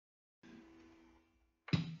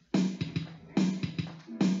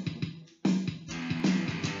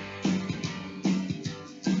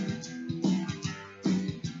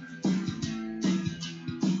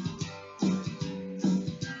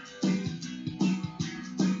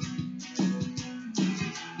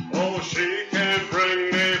she can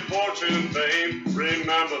bring me fortune and fame.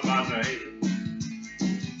 Remember my name.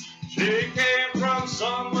 She came from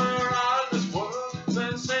somewhere out of this world,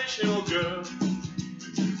 sensational girl.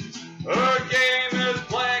 Her game is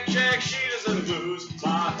blackjack, she doesn't lose.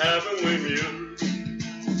 My heavenly muse.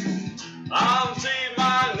 I'll see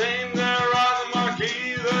my name there on the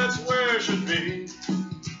marquee, that's where it should be.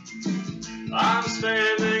 I'm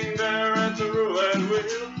standing there at the roulette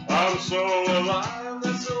wheel. I'm so alive,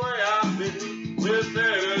 that's the way I feel.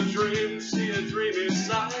 Within a dream, see a dreamy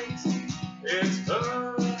sight. It's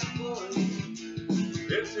her I'm going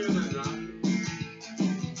into the night.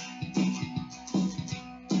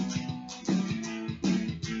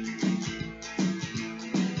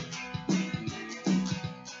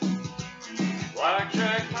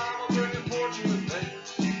 Blackjack mama bringing fortune and fame.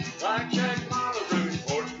 Blackjack mama bringing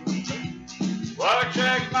fortune and fame.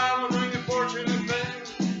 Blackjack mama bringing fortune and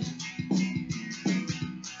fame.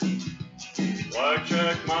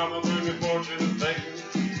 Blackjack mama bringing fortune and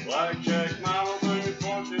fame. Blackjack mama